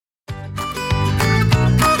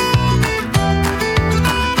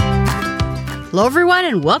Hello, everyone,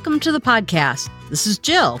 and welcome to the podcast. This is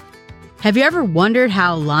Jill. Have you ever wondered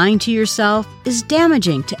how lying to yourself is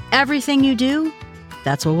damaging to everything you do?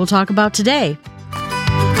 That's what we'll talk about today.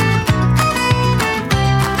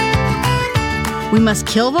 We must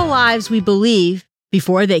kill the lies we believe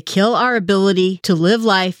before they kill our ability to live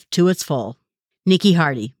life to its full. Nikki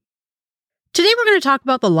Hardy. Today we're going to talk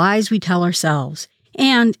about the lies we tell ourselves.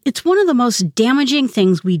 And it's one of the most damaging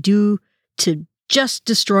things we do to just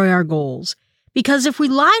destroy our goals. Because if we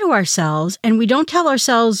lie to ourselves and we don't tell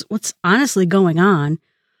ourselves what's honestly going on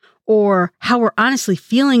or how we're honestly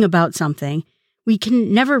feeling about something, we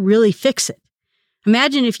can never really fix it.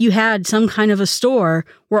 Imagine if you had some kind of a store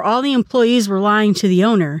where all the employees were lying to the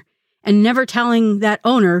owner and never telling that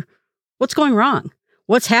owner what's going wrong,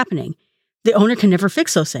 what's happening. The owner can never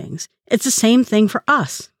fix those things. It's the same thing for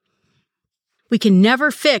us. We can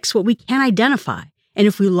never fix what we can't identify. And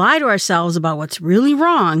if we lie to ourselves about what's really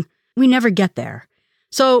wrong, we never get there.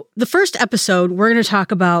 So the first episode, we're going to talk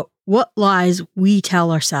about what lies we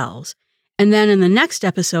tell ourselves. And then in the next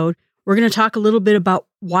episode, we're going to talk a little bit about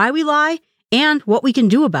why we lie and what we can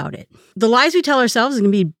do about it. The lies we tell ourselves is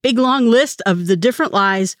going to be a big, long list of the different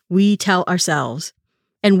lies we tell ourselves.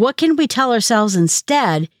 And what can we tell ourselves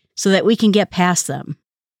instead so that we can get past them?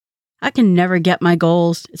 I can never get my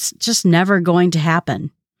goals. It's just never going to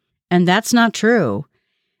happen. And that's not true.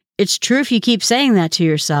 It's true if you keep saying that to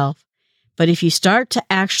yourself. But if you start to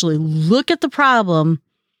actually look at the problem,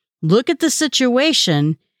 look at the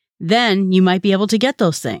situation, then you might be able to get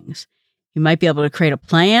those things. You might be able to create a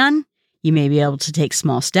plan. You may be able to take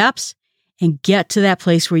small steps and get to that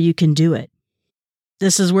place where you can do it.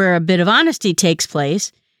 This is where a bit of honesty takes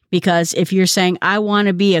place, because if you're saying, I want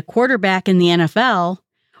to be a quarterback in the NFL,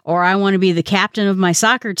 or I want to be the captain of my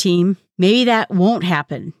soccer team, maybe that won't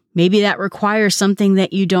happen. Maybe that requires something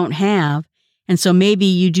that you don't have. And so maybe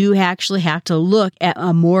you do actually have to look at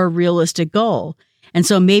a more realistic goal. And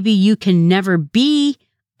so maybe you can never be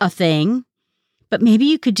a thing, but maybe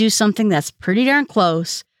you could do something that's pretty darn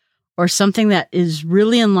close or something that is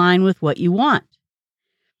really in line with what you want.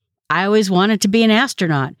 I always wanted to be an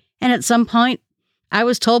astronaut. And at some point, I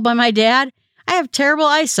was told by my dad, I have terrible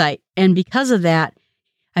eyesight. And because of that,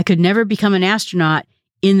 I could never become an astronaut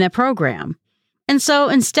in that program. And so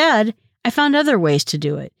instead, I found other ways to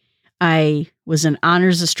do it. I was in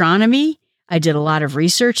honors astronomy. I did a lot of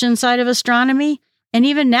research inside of astronomy. And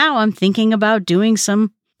even now, I'm thinking about doing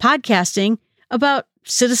some podcasting about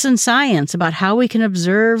citizen science, about how we can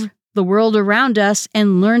observe the world around us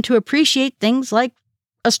and learn to appreciate things like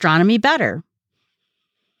astronomy better.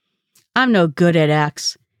 I'm no good at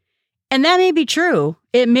X. And that may be true.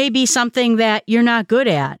 It may be something that you're not good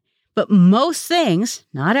at. But most things,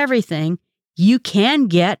 not everything, you can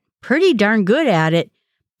get pretty darn good at it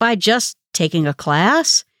by just taking a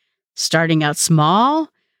class, starting out small,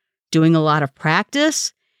 doing a lot of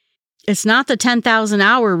practice. It's not the 10,000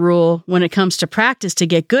 hour rule when it comes to practice to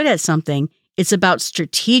get good at something. It's about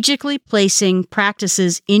strategically placing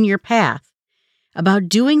practices in your path, about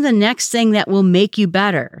doing the next thing that will make you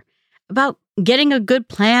better, about getting a good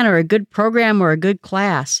plan or a good program or a good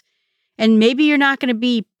class. And maybe you're not going to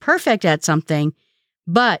be perfect at something,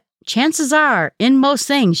 but chances are, in most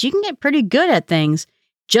things, you can get pretty good at things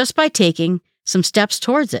just by taking some steps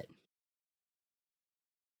towards it.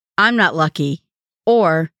 I'm not lucky,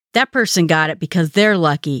 or that person got it because they're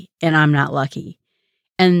lucky and I'm not lucky.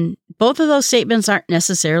 And both of those statements aren't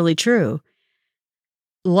necessarily true.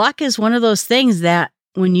 Luck is one of those things that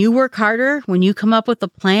when you work harder, when you come up with a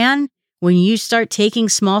plan, when you start taking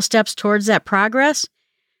small steps towards that progress,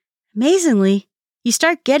 amazingly, you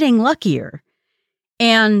start getting luckier.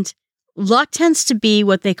 And luck tends to be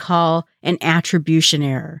what they call an attribution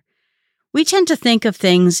error. We tend to think of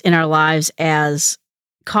things in our lives as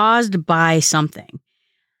caused by something.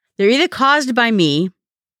 They're either caused by me,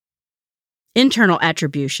 internal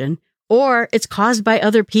attribution, or it's caused by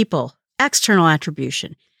other people, external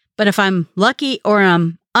attribution. But if I'm lucky or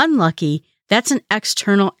I'm unlucky, that's an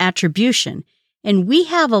external attribution. And we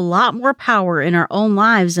have a lot more power in our own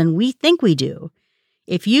lives than we think we do.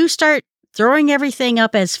 If you start throwing everything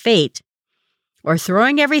up as fate or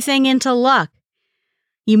throwing everything into luck,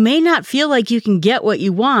 you may not feel like you can get what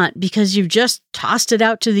you want because you've just tossed it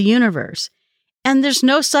out to the universe. And there's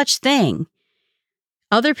no such thing.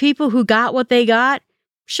 Other people who got what they got,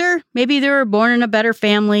 sure, maybe they were born in a better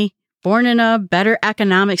family, born in a better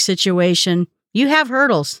economic situation. You have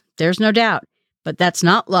hurdles, there's no doubt, but that's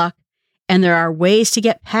not luck. And there are ways to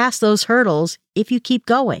get past those hurdles if you keep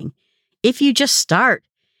going, if you just start.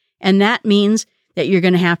 And that means that you're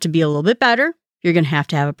going to have to be a little bit better. You're going to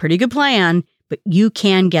have a pretty good plan, but you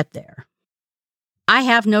can get there. I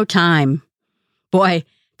have no time. Boy,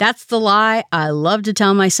 that's the lie I love to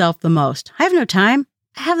tell myself the most. I have no time.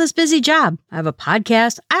 I have this busy job. I have a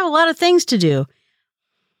podcast. I have a lot of things to do.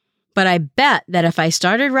 But I bet that if I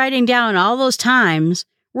started writing down all those times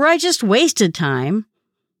where I just wasted time,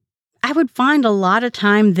 I would find a lot of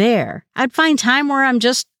time there. I'd find time where I'm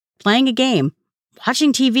just playing a game,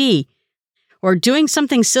 watching TV, or doing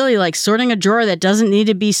something silly like sorting a drawer that doesn't need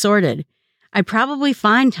to be sorted. I'd probably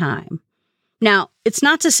find time. Now, it's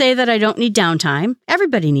not to say that I don't need downtime.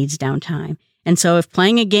 Everybody needs downtime. And so if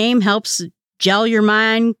playing a game helps gel your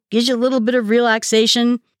mind, gives you a little bit of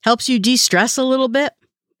relaxation, helps you de-stress a little bit,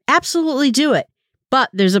 absolutely do it.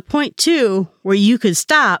 But there's a point too where you could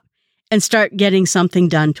stop and start getting something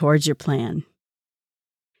done towards your plan.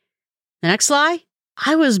 The next lie,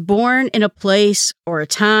 I was born in a place or a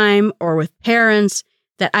time or with parents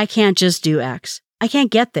that I can't just do X. I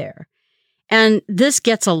can't get there. And this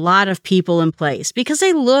gets a lot of people in place because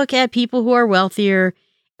they look at people who are wealthier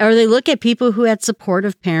or they look at people who had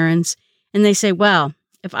supportive parents and they say, well,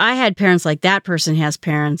 if I had parents like that person has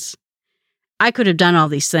parents, I could have done all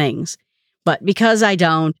these things. But because I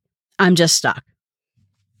don't, I'm just stuck.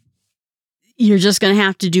 You're just going to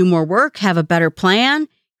have to do more work, have a better plan.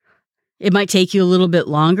 It might take you a little bit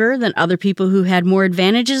longer than other people who had more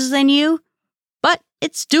advantages than you, but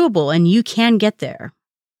it's doable and you can get there.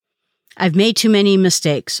 I've made too many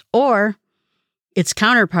mistakes, or its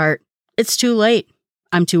counterpart, it's too late.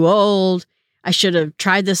 I'm too old. I should have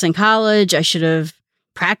tried this in college. I should have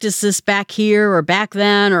practiced this back here or back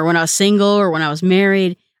then or when I was single or when I was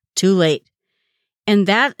married. Too late. And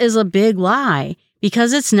that is a big lie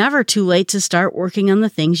because it's never too late to start working on the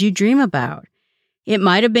things you dream about. It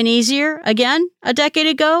might have been easier, again, a decade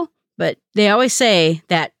ago, but they always say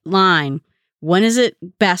that line, when is it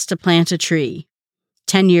best to plant a tree?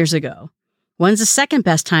 10 years ago. When's the second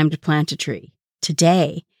best time to plant a tree?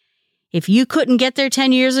 Today. If you couldn't get there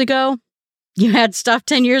 10 years ago, you had stuff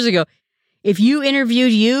 10 years ago. If you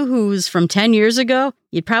interviewed you who's from 10 years ago,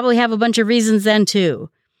 you'd probably have a bunch of reasons then too.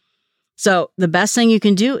 So the best thing you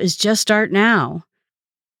can do is just start now.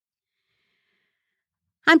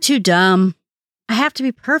 I'm too dumb. I have to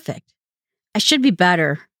be perfect. I should be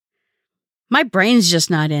better. My brain's just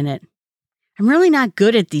not in it. I'm really not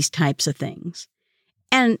good at these types of things.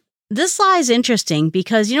 And this lie is interesting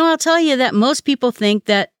because, I'll tell you that most people think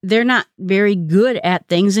that they're not very good at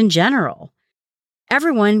things in general.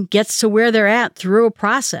 Everyone gets to where they're at through a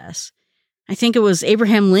process. I think it was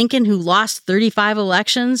Abraham Lincoln who lost 35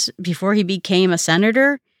 elections before he became a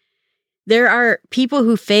senator. There are people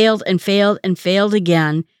who failed and failed and failed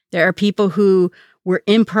again. There are people who were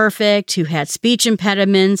imperfect, who had speech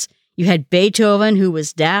impediments. You had Beethoven who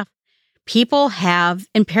was deaf. People have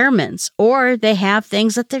impairments or they have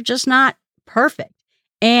things that they're just not perfect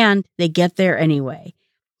and they get there anyway.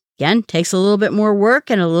 Again, takes a little bit more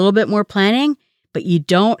work and a little bit more planning, but you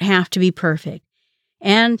don't have to be perfect.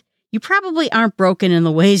 And you probably aren't broken in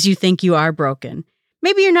the ways you think you are broken.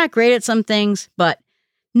 Maybe you're not great at some things, but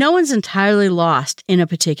no one's entirely lost in a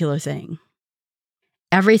particular thing.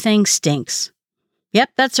 Everything stinks.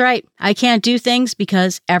 Yep, that's right. I can't do things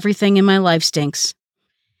because everything in my life stinks.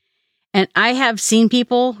 And I have seen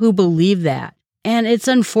people who believe that. And it's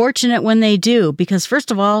unfortunate when they do, because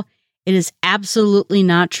first of all, it is absolutely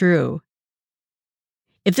not true.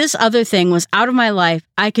 If this other thing was out of my life,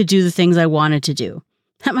 I could do the things I wanted to do.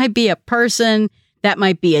 That might be a person, that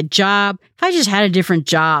might be a job. If I just had a different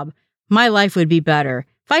job, my life would be better.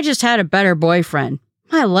 If I just had a better boyfriend,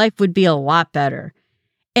 my life would be a lot better.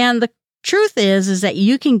 And the truth is that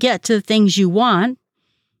you can get to the things you want,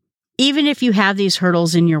 even if you have these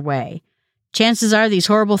hurdles in your way. Chances are these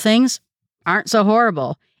horrible things aren't so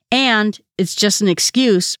horrible, and it's just an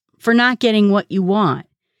excuse for not getting what you want.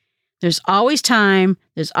 There's always time,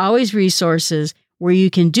 there's always resources where you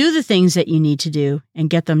can do the things that you need to do and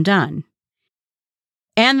get them done.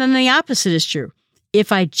 And then the opposite is true.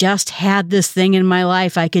 If I just had this thing in my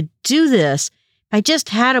life, I could do this. If I just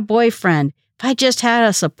had a boyfriend, if I just had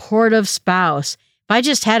a supportive spouse, if I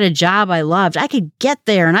just had a job I loved, I could get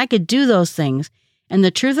there and I could do those things. And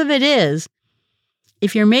the truth of it is,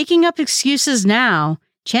 if you're making up excuses now,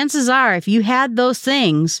 chances are if you had those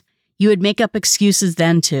things, you would make up excuses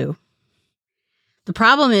then too. The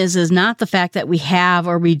problem is not the fact that we have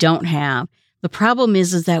or we don't have. The problem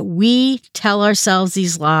is that we tell ourselves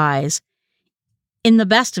these lies in the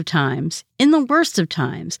best of times, in the worst of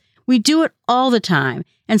times. We do it all the time.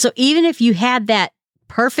 And so even if you had that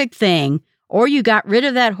perfect thing or you got rid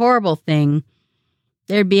of that horrible thing,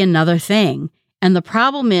 there'd be another thing. And the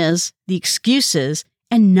problem is the excuses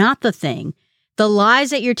and not the thing. The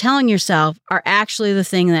lies that you're telling yourself are actually the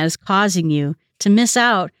thing that is causing you to miss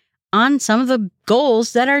out on some of the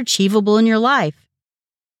goals that are achievable in your life.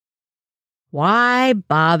 Why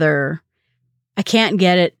bother? I can't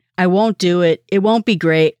get it. I won't do it. It won't be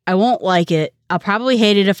great. I won't like it. I'll probably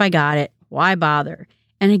hate it if I got it. Why bother?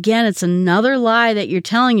 And again, it's another lie that you're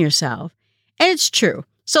telling yourself. And it's true.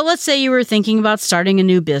 So let's say you were thinking about starting a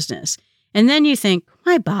new business. And then you think,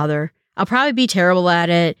 why bother? I'll probably be terrible at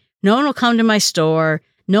it. No one will come to my store.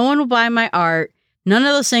 No one will buy my art. None of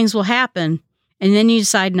those things will happen. And then you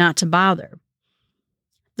decide not to bother.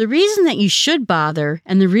 The reason that you should bother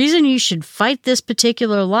and the reason you should fight this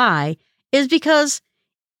particular lie is because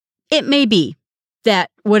it may be that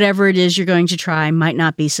whatever it is you're going to try might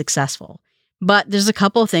not be successful. But there's a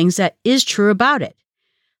couple of things that is true about it.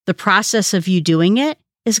 The process of you doing it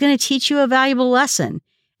is going to teach you a valuable lesson.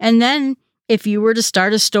 And then if you were to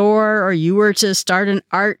start a store or you were to start an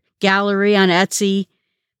art gallery on Etsy,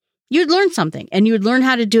 you'd learn something and you would learn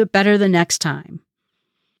how to do it better the next time.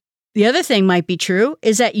 The other thing might be true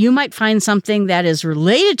is that you might find something that is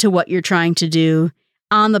related to what you're trying to do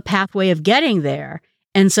on the pathway of getting there.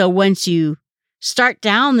 And so once you start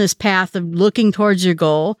down this path of looking towards your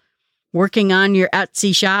goal, working on your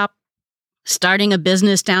Etsy shop, starting a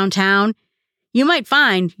business downtown, you might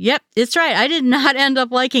find, yep, it's right. I did not end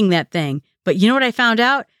up liking that thing. But you know what I found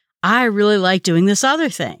out? I really like doing this other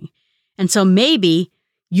thing. And so maybe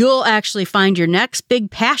you'll actually find your next big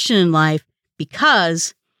passion in life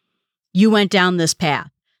because you went down this path.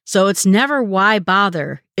 So it's never why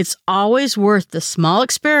bother. It's always worth the small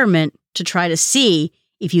experiment to try to see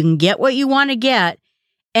if you can get what you want to get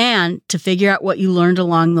and to figure out what you learned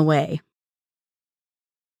along the way.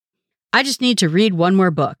 I just need to read one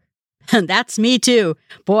more book. And that's me too.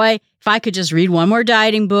 Boy, if I could just read one more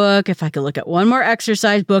dieting book, if I could look at one more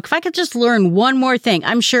exercise book, if I could just learn one more thing,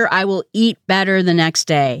 I'm sure I will eat better the next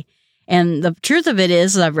day. And the truth of it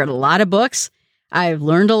is, I've read a lot of books. I've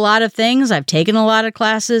learned a lot of things. I've taken a lot of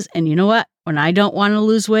classes. And you know what? When I don't want to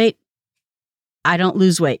lose weight, I don't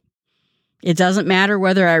lose weight. It doesn't matter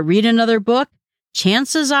whether I read another book.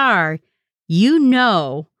 Chances are you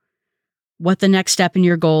know what the next step in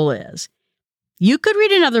your goal is. You could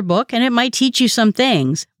read another book and it might teach you some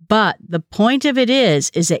things, but the point of it is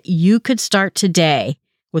that you could start today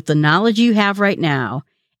with the knowledge you have right now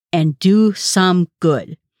and do some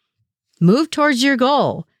good. Move towards your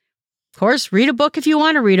goal. Of course, read a book if you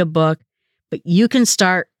want to read a book, but you can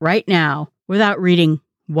start right now without reading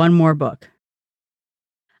one more book.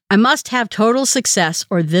 I must have total success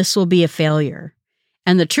or this will be a failure.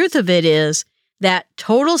 And the truth of it is that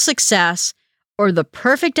total success or the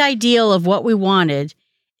perfect ideal of what we wanted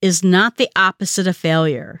is not the opposite of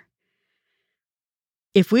failure.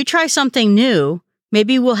 If we try something new,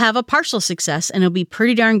 maybe we'll have a partial success and it'll be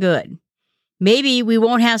pretty darn good. Maybe we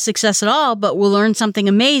won't have success at all, but we'll learn something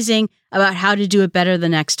amazing about how to do it better the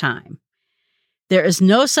next time. There is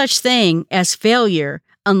no such thing as failure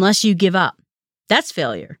unless you give up. That's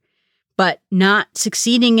failure. But not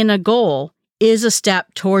succeeding in a goal is a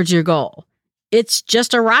step towards your goal. It's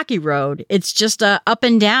just a rocky road. It's just a up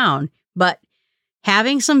and down. But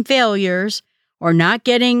having some failures or not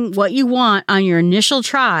getting what you want on your initial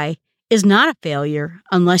try is not a failure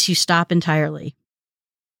unless you stop entirely.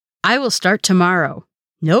 I will start tomorrow.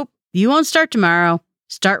 Nope, you won't start tomorrow.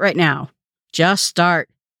 Start right now. Just start.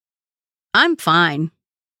 I'm fine.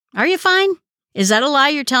 Are you fine? Is that a lie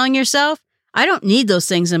you're telling yourself? I don't need those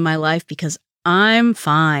things in my life because I'm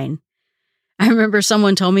fine. I remember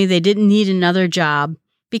someone told me they didn't need another job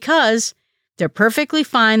because they're perfectly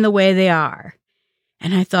fine the way they are.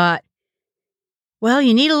 And I thought, well,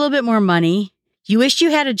 you need a little bit more money. You wish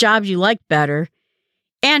you had a job you liked better.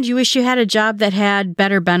 And you wish you had a job that had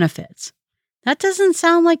better benefits. That doesn't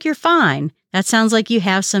sound like you're fine. That sounds like you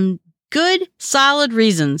have some good, solid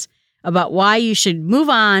reasons about why you should move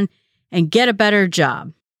on and get a better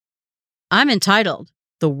job. I'm entitled.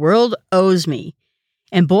 The world owes me.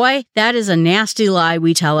 And boy, that is a nasty lie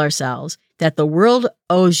we tell ourselves, that the world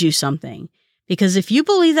owes you something. Because if you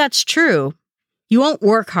believe that's true, you won't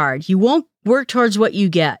work hard. You won't work towards what you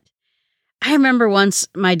get. I remember once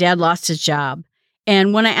my dad lost his job.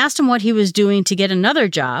 And when I asked him what he was doing to get another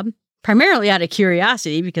job, primarily out of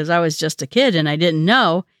curiosity because I was just a kid and I didn't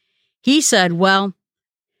know, he said, well,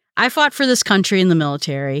 I fought for this country in the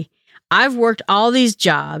military. I've worked all these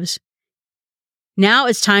jobs. Now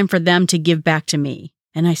it's time for them to give back to me.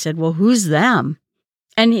 And I said, well, who's them?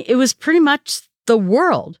 And it was pretty much the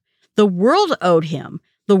world. The world owed him.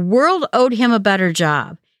 The world owed him a better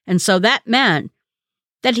job. And so that meant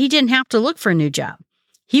that he didn't have to look for a new job.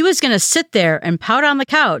 He was going to sit there and pout on the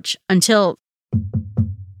couch until,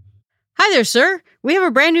 hi there, sir. We have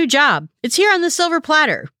a brand new job. It's here on the silver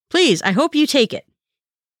platter. Please, I hope you take it.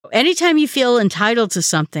 anytime you feel entitled to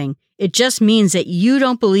something, it just means that you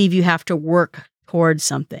don't believe you have to work towards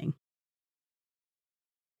something.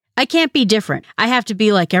 I can't be different. I have to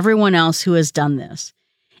be like everyone else who has done this.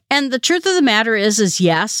 And the truth of the matter is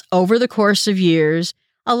yes, over the course of years,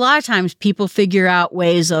 a lot of times people figure out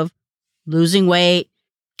ways of losing weight,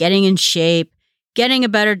 getting in shape, getting a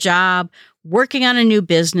better job, working on a new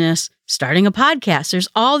business, starting a podcast. There's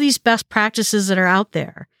all these best practices that are out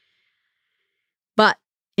there. But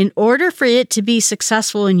in order for it to be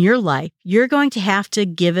successful in your life, you're going to have to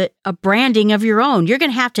give it a branding of your own. You're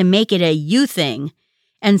going to have to make it a you thing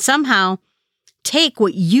and somehow take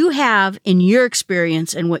what you have in your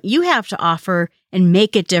experience and what you have to offer and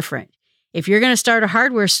make it different. If you're going to start a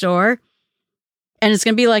hardware store and it's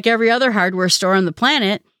going to be like every other hardware store on the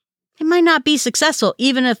planet, it might not be successful,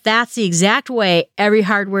 even if that's the exact way every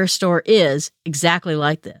hardware store is, exactly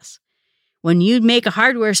like this. When you make a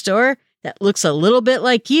hardware store that looks a little bit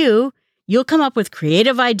like you'll come up with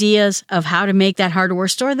creative ideas of how to make that hardware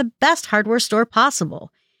store the best hardware store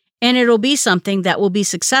possible. And it'll be something that will be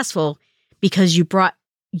successful because you brought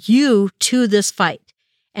you to this fight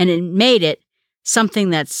and it made it something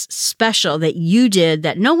that's special that you did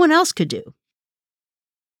that no one else could do.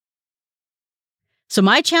 So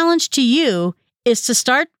my challenge to you is to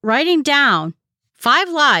start writing down 5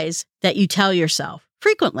 lies that you tell yourself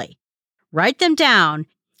frequently. Write them down.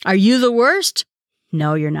 Are you the worst?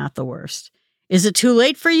 No, you're not the worst. Is it too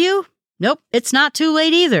late for you? Nope, it's not too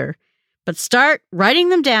late either. But start writing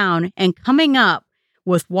them down and coming up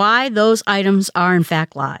with why those items are in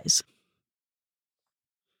fact lies.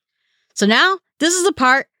 So now, this is the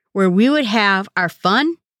part where we would have our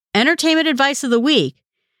fun entertainment advice of the week.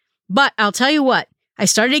 But I'll tell you what, I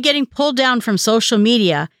started getting pulled down from social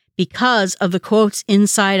media because of the quotes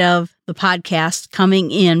inside of the podcast coming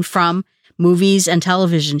in from movies and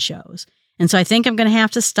television shows. And so I think I'm going to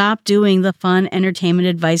have to stop doing the fun entertainment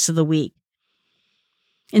advice of the week.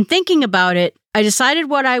 In thinking about it, I decided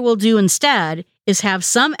what I will do instead is have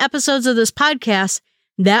some episodes of this podcast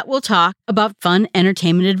that will talk about fun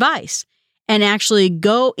entertainment advice and actually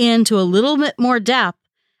go into a little bit more depth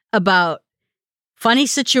about funny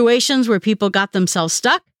situations where people got themselves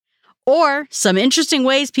stuck or some interesting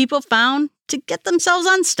ways people found to get themselves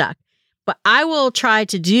unstuck. But I will try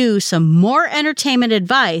to do some more entertainment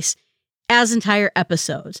advice as entire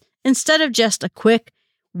episodes instead of just a quick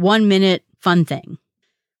 1-minute fun thing.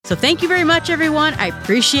 So thank you very much, everyone. I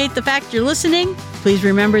appreciate the fact you're listening. Please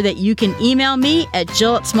remember that you can email me at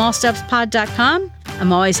jill@smallstepspod.com.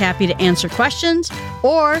 I'm always happy to answer questions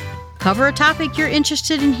or cover a topic you're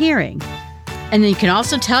interested in hearing. And then you can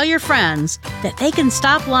also tell your friends that they can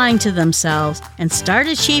stop lying to themselves and start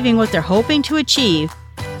achieving what they're hoping to achieve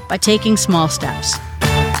by taking small steps.